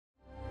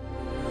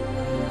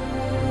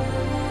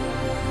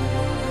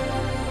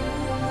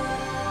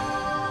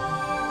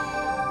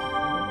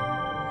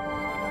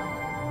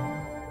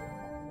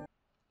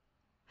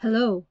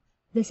Hello,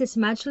 this is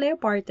Madge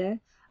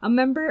Leoparte, a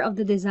member of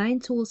the Design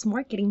Tools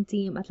marketing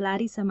team at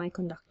Lattice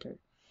Semiconductor.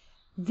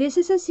 This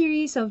is a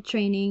series of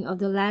training of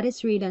the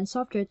Lattice Radiant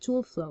software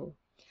tool flow.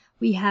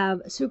 We have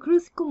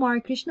Sukruth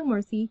Kumar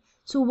Krishnamurthy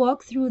to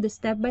walk through the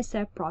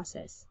step-by-step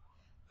process.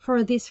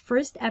 For this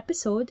first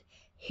episode,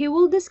 he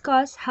will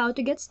discuss how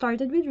to get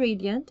started with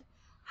Radiant,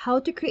 how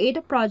to create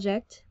a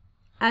project,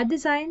 add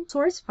design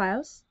source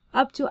files,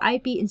 up to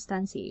IP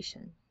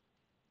instantiation.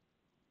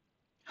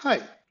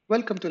 Hi,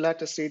 welcome to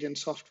Lattice Radiant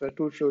Software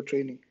Toolflow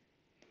Training.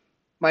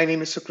 My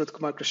name is Sukruth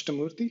Kumar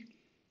Krishnamurthy.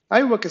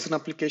 I work as an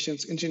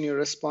applications engineer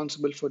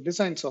responsible for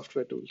design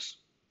software tools.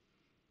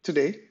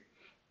 Today,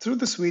 through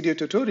this video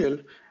tutorial,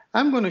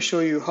 I'm going to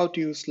show you how to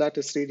use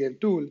Lattice Radiant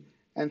tool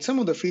and some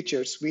of the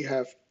features we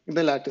have in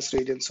the Lattice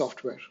Radiant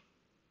software.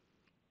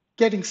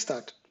 Getting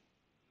started.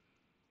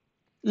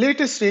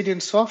 Lattice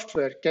Radiant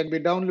software can be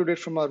downloaded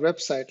from our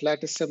website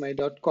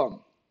latticesemi.com,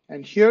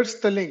 and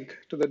here's the link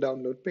to the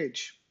download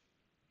page.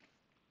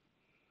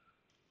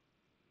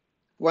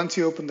 Once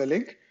you open the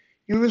link,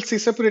 you will see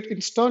separate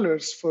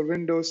installers for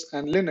Windows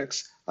and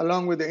Linux,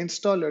 along with the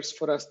installers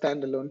for our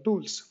standalone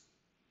tools.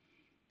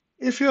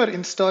 If you are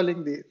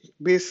installing the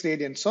base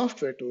Radiant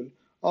software tool,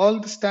 all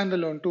the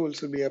standalone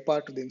tools will be a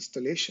part of the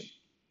installation.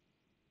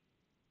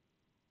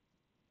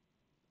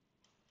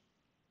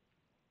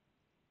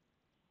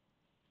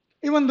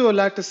 Even though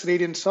Lattice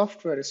Radiant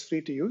software is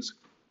free to use,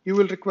 you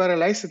will require a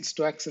license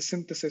to access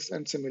synthesis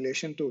and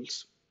simulation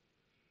tools.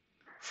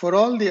 For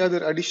all the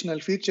other additional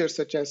features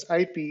such as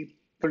IP,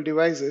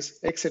 devices,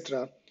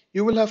 etc.,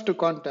 you will have to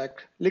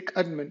contact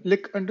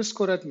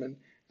lick_admin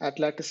at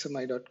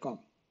latticesemi.com.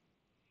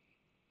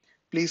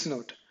 Please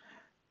note,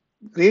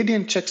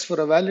 Radiant checks for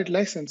a valid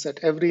license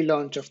at every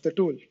launch of the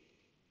tool.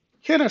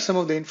 Here are some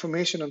of the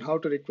information on how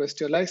to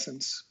request your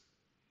license.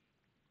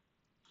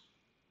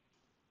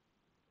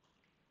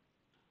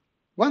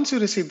 Once you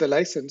receive the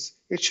license,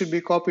 it should be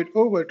copied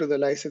over to the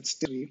license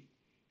directory,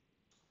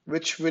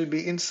 which will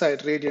be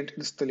inside Radiant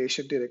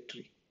installation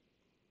directory.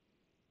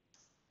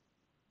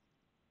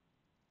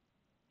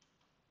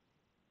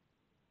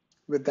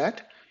 With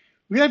that,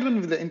 we are done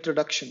with the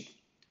introduction.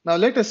 Now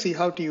let us see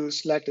how to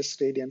use Lattice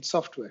Radiant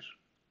software.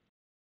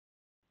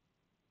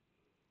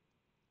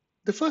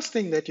 The first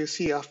thing that you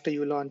see after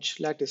you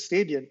launch Lattice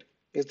Radiant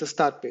is the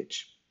Start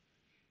page.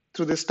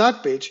 Through the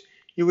Start page,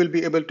 you will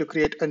be able to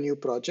create a new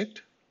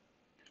project,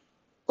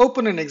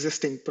 open an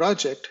existing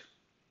project,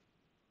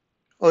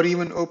 or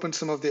even open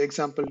some of the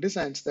example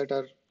designs that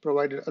are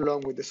provided along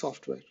with the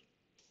software.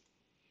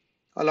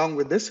 Along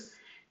with this,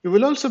 you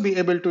will also be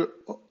able to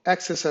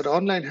access our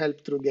online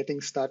help through Getting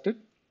Started,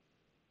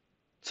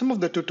 some of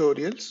the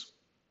tutorials,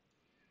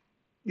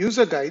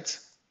 user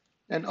guides,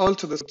 and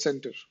also the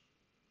center.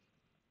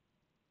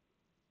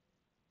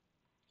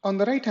 On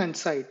the right-hand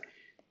side,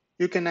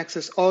 you can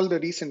access all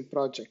the recent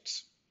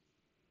projects.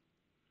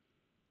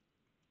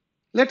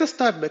 Let us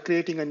start by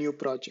creating a new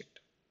project.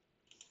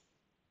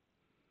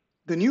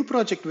 The new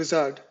project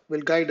wizard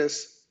will guide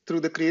us through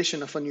the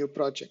creation of a new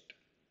project.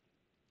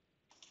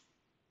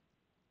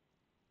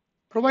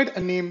 Provide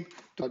a name to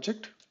the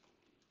project.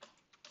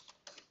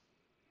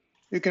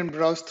 You can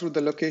browse through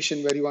the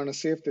location where you want to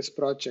save this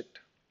project.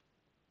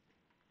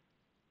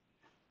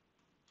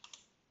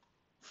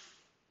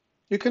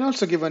 You can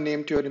also give a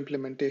name to your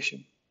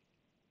implementation.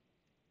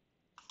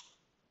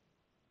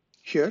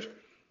 Here,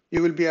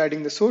 you will be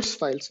adding the source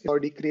files if you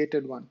already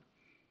created one.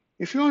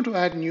 If you want to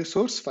add new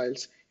source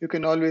files, you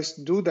can always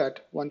do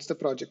that once the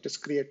project is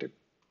created.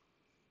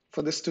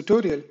 For this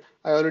tutorial,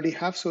 I already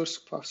have source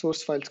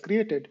files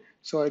created,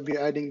 so I'll be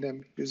adding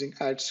them using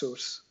add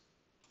source.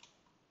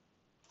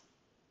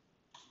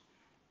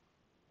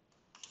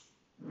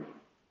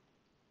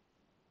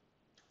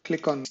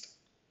 Click on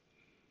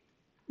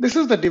this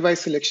is the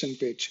device selection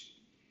page.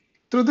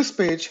 Through this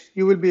page,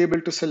 you will be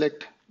able to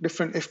select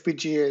different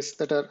FPGAs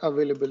that are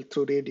available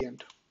through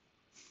Radiant.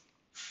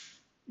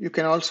 You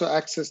can also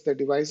access the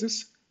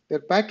devices, their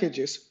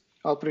packages,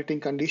 operating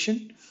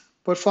condition,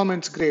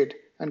 performance grade,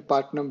 and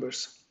part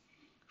numbers.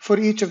 For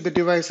each of the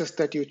devices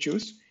that you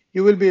choose,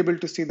 you will be able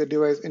to see the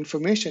device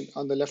information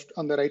on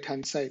the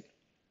right-hand side.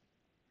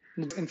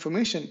 This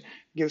information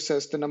gives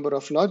us the number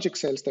of logic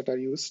cells that are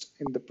used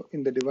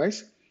in the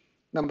device,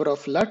 number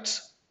of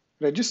LUTs,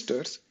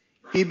 registers,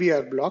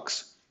 EBR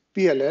blocks,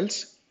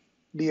 PLLs,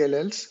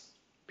 DLLs,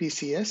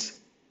 PCS,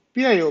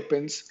 PIO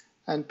pins,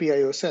 and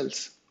PIO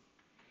cells.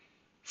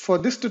 For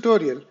this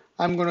tutorial,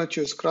 I'm going to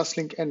choose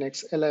Crosslink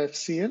NX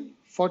LIFCL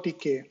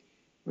 40K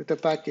with a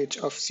package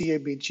of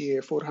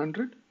CABGA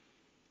 400.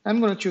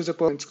 I'm going to choose a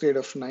performance grade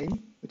of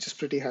 9, which is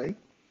pretty high,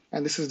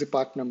 and this is the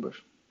part number.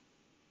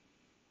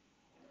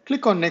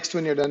 Click on Next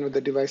when you're done with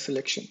the device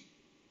selection.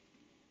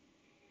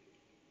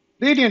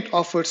 Radiant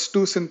offers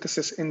two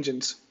synthesis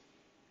engines.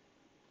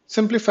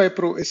 Simplify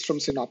Pro is from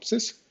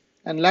Synopsys,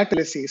 and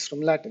Lattice LSE is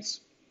from Lattice.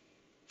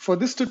 For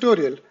this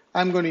tutorial,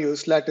 I'm going to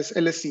use Lattice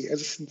LSE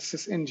as a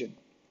synthesis engine.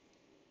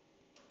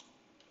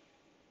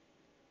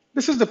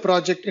 This is the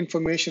project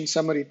information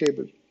summary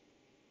table.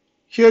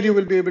 Here you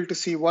will be able to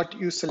see what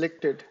you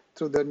selected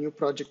through the new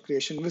project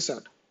creation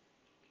wizard.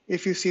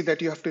 If you see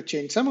that you have to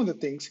change some of the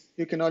things,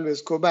 you can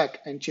always go back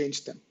and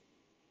change them.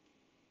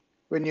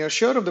 When you're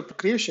sure of the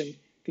creation,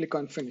 click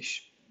on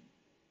Finish.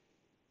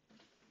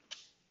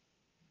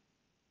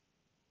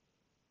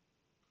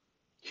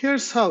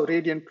 Here's how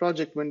Radiant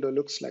project window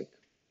looks like.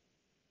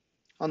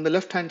 On the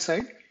left-hand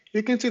side,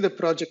 you can see the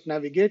project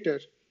navigator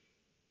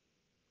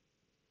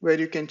where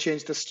you can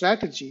change the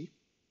strategy.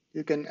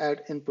 You can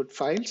add input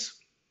files.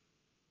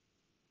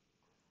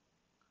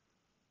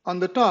 On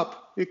the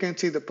top, you can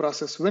see the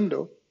process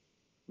window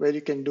where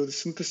you can do the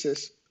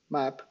synthesis,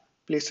 map,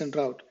 place and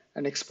route,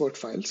 and export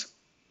files.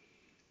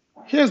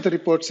 Here's the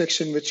report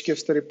section, which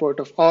gives the report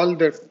of all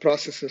the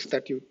processes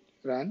that you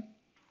ran.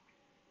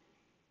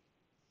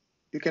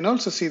 You can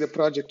also see the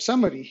project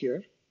summary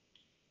here.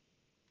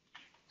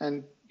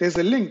 And there's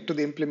a link to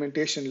the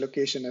implementation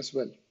location as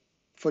well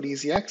for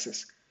easy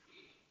access.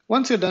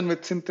 Once you're done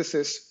with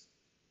synthesis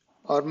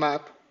or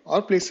map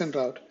or place and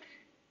route,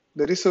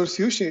 the resource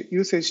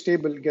usage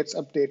table gets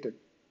updated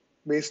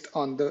based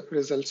on the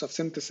results of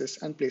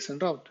synthesis and place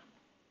and route.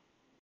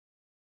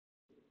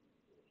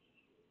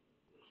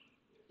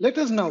 Let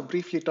us now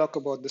briefly talk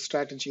about the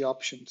strategy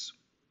options.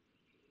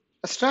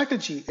 A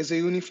strategy is a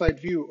unified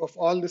view of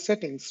all the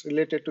settings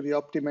related to the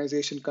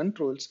optimization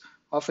controls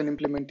of an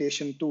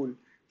implementation tool,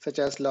 such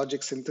as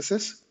logic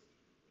synthesis,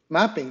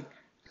 mapping,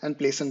 and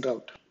place and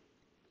route.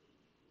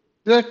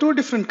 There are two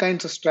different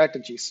kinds of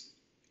strategies,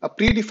 a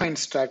predefined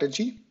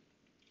strategy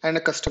and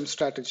a custom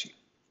strategy.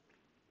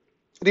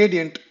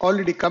 Radiant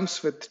already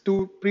comes with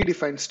two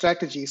predefined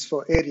strategies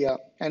for area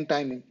and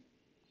timing.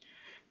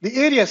 The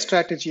area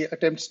strategy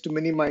attempts to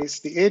minimize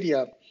the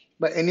area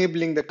by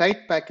enabling the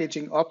tight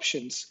packaging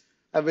options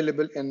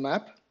available in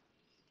map,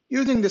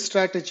 using this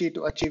strategy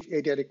to achieve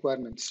area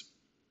requirements.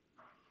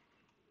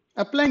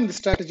 Applying the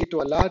strategy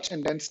to a large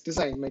and dense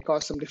design may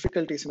cause some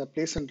difficulties in the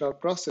place and route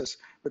process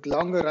with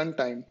longer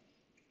runtime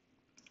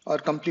or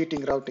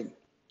completing routing.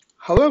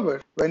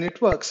 However, when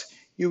it works,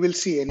 you will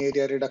see an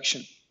area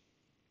reduction.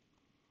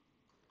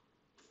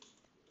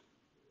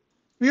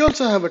 We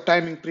also have a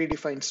timing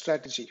predefined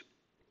strategy.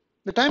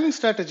 The timing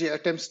strategy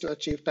attempts to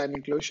achieve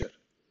timing closure.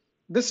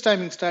 This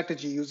timing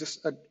strategy uses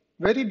a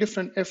very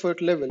different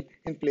effort level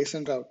in place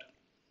and route.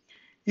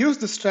 Use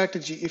the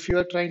strategy if you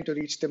are trying to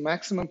reach the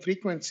maximum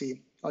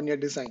frequency on your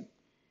design.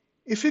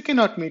 If you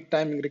cannot meet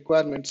timing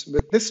requirements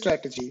with this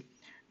strategy,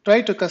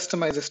 try to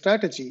customize a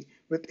strategy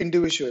with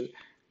individual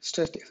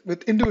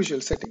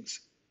settings.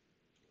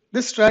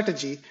 This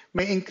strategy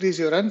may increase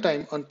your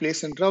runtime on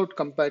place and route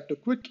compared to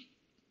quick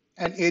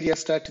and area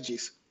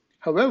strategies.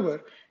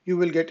 However, you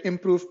will get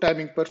improved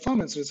timing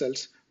performance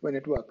results when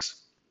it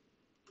works.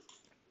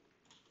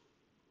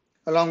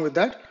 Along with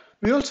that,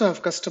 we also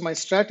have customized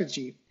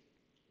strategy.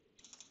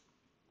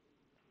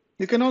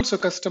 You can also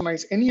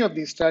customize any of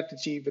these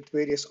strategies with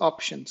various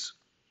options.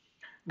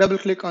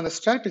 Double-click on the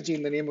strategy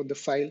in the name of the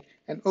file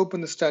and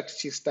open the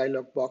strategies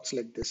dialog box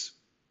like this.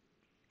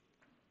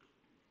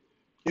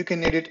 You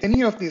can edit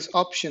any of these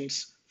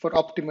options for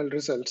optimal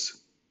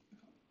results.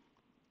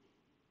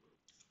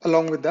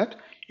 Along with that,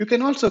 you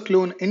can also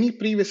clone any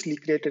previously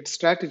created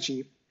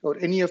strategy or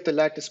any of the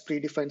Lattice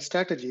predefined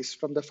strategies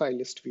from the file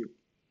list view.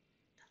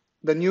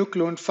 The new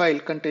cloned file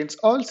contains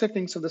all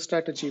settings of the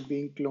strategy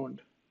being cloned.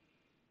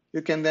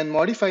 You can then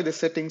modify the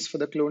settings for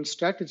the cloned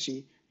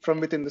strategy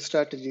from within the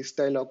strategies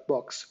dialog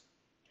box.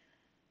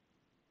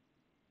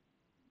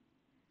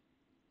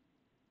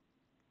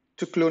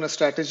 To clone a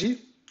strategy,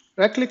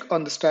 right-click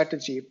on the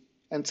strategy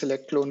and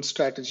select Clone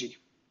Strategy.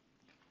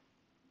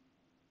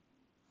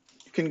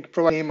 You can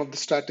provide the name of the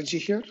strategy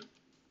here.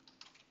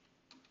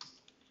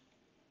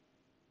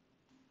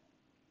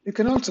 You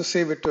can also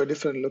save it to a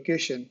different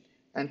location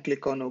and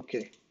click on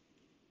OK.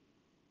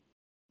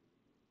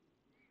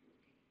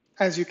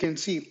 As you can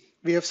see,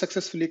 we have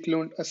successfully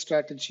cloned a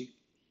strategy.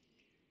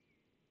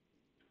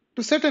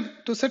 To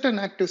set an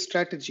active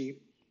strategy,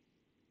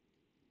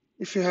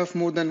 if you have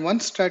more than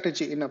one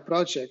strategy in a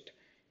project,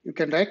 you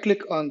can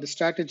right-click on the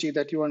strategy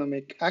that you want to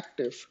make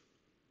active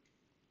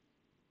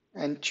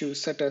and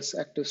choose Set as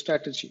Active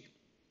Strategy.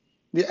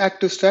 The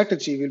active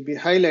strategy will be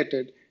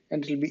highlighted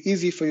and it will be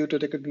easy for you to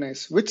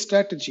recognize which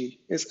strategy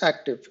is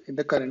active in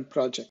the current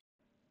project.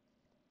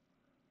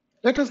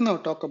 Let us now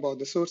talk about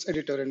the source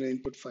editor and the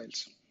input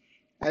files.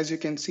 As you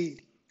can see,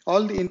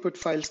 all the input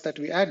files that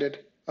we added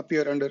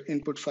appear under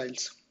input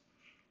files.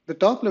 The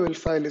top level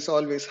file is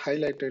always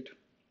highlighted.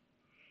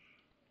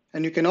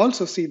 And you can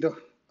also see the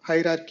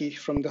hierarchy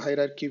from the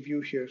hierarchy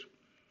view here.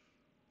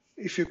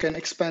 If you can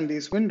expand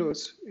these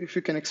windows, if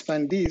you can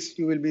expand these,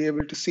 you will be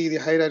able to see the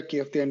hierarchy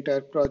of the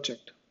entire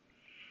project.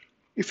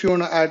 If you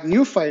want to add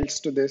new files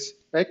to this,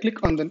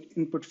 right-click on the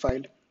input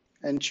file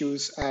and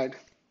choose Add.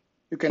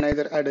 You can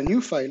either add a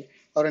new file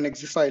or an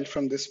existing file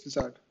from this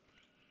wizard.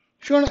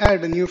 If you want to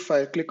add a new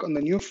file, click on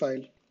the new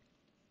file.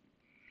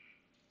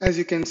 As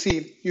you can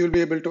see, you will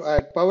be able to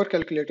add power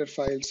calculator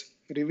files,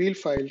 reveal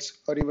files,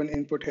 or even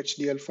input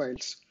HDL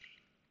files.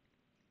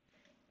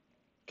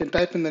 You can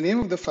type in the name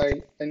of the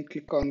file and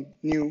click on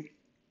New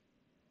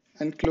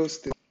and close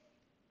this.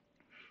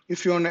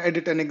 If you want to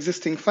edit an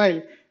existing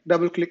file,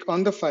 double-click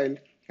on the file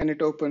and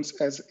it opens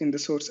as in the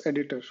source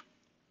editor.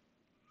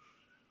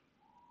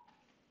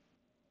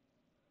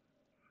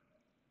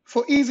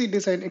 For easy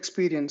design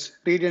experience,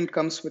 Radiant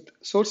comes with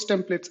source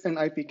templates and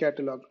IP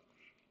catalog.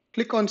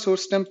 Click on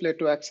source template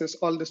to access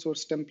all the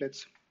source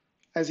templates.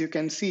 As you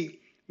can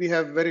see, we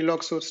have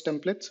Verilog source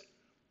templates,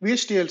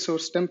 VHDL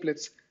source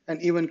templates,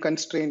 and even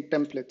constraint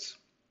templates.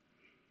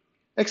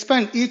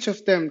 Expand each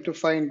of them to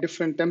find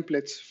different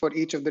templates for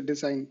each of the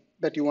design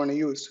that you want to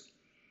use.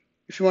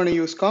 If you want to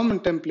use common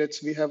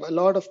templates, we have a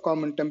lot of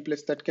common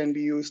templates that can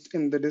be used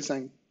in the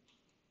design.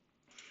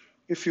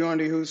 If you want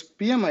to use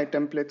PMI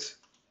templates,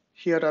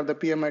 here are the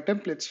PMI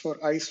templates for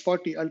ICE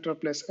 40 Ultra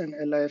Plus and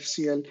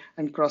LIFCL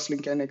and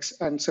Crosslink NX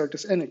and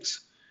Certus NX.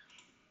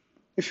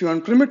 If you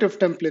want primitive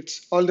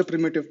templates, all the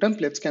primitive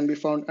templates can be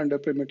found under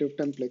primitive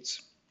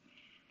templates.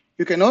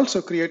 You can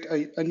also create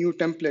a new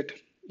template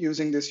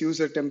using this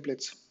user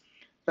templates.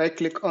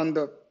 Right-click on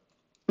the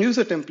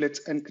user templates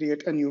and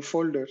create a new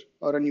folder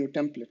or a new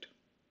template.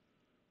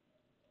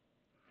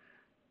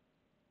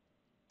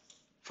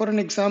 For an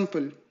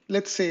example,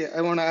 let's say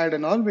I want to add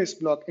an always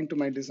block into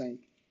my design.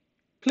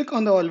 Click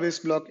on the always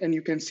block and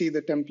you can see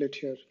the template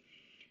here.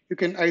 You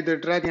can either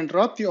drag and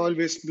drop the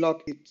always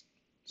block in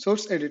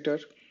source editor,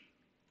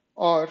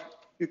 or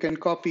you can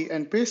copy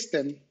and paste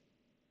them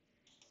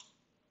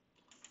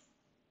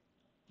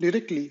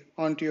directly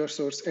onto your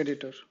source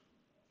editor.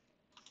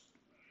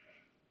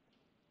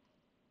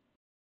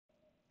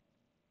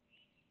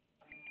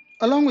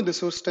 Along with the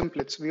source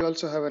templates, we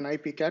also have an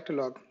IP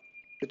catalog,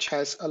 which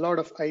has a lot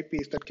of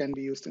IPs that can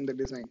be used in the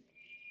design.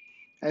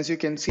 As you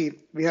can see,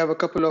 we have a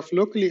couple of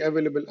locally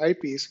available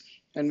IPs,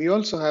 and we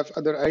also have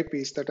other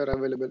IPs that are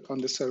available on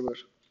the server.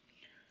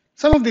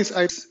 Some of these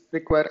IPs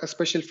require a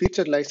special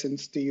feature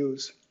license to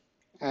use,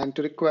 and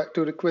to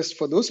request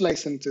for those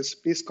licenses,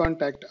 please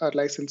contact our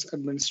license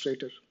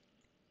administrator.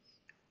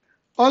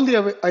 All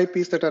the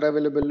IPs that are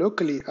available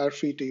locally are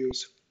free to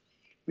use.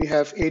 We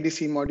have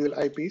ADC module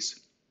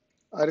IPs,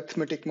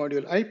 arithmetic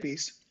module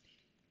IPs.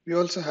 We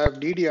also have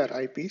DDR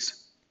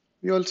IPs.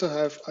 We also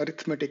have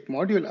arithmetic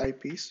module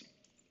IPs.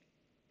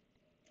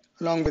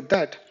 Along with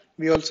that,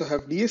 we also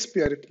have DSP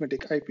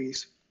arithmetic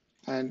IPs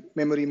and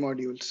memory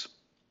modules.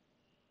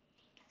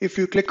 If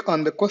you click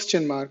on the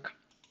question mark,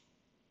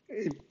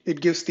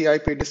 it gives the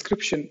IP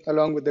description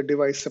along with the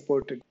device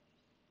supported.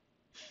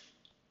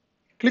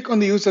 Click on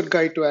the user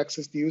guide to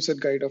access the user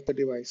guide of the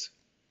device,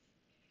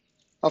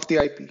 of the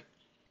IP.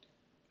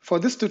 For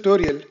this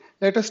tutorial,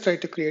 let us try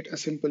to create a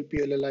simple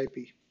PLL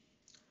IP.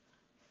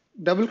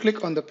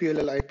 Double-click on the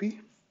PLL IP.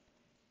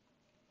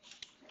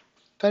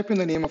 Type in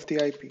the name of the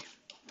IP.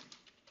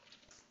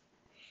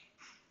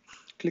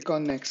 Click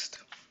on Next.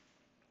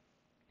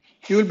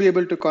 You will be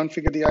able to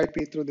configure the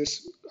IP through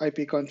this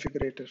IP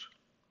configurator.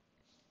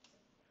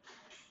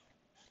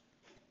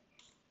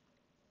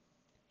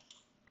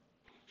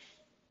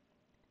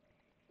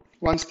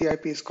 Once the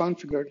IP is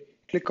configured,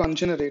 click on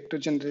Generate to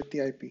generate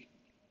the IP.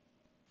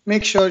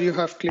 Make sure you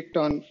have clicked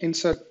on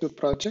Insert to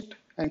Project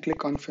and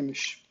click on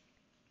Finish.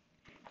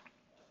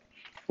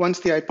 Once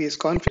the IP is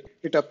configured,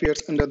 it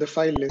appears under the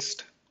file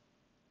list.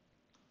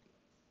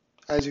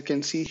 As you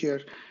can see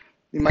here,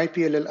 the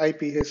MyPLL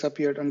IP has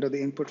appeared under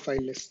the input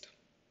file list.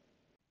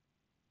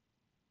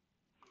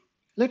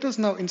 Let us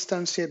now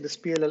instantiate this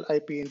PLL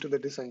IP into the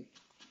design.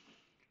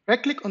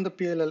 Right-click on the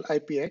PLL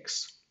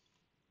IPX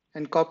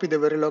and copy the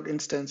Verilog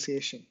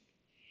instantiation.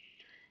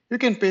 You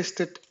can paste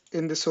it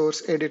in the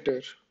source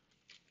editor.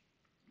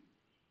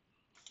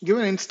 Give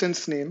an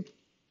instance name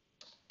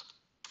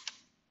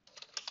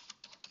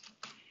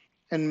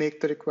and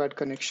make the required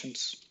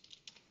connections.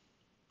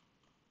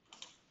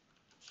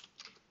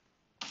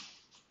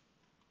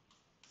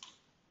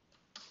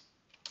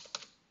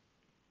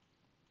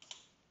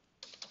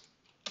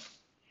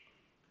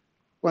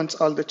 Once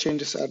all the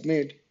changes are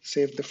made,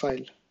 save the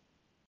file.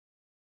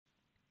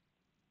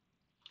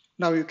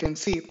 Now you can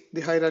see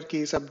the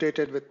hierarchy is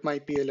updated with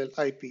MyPLL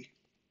IP.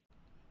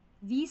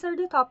 These are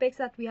the topics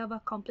that we have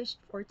accomplished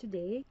for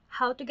today.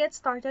 How to get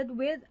started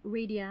with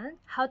Radiant,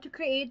 how to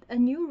create a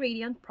new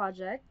Radiant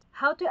project,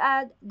 how to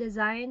add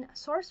design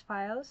source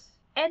files,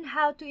 and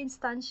how to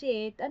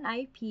instantiate an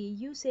IP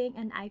using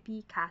an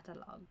IP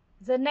catalog.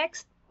 The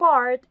next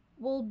part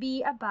will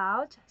be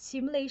about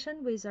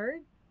Simulation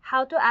Wizard,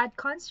 how to add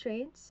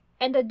constraints,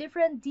 and the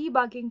different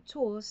debugging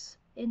tools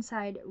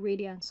inside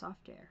Radiant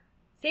software.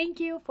 Thank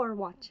you for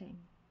watching.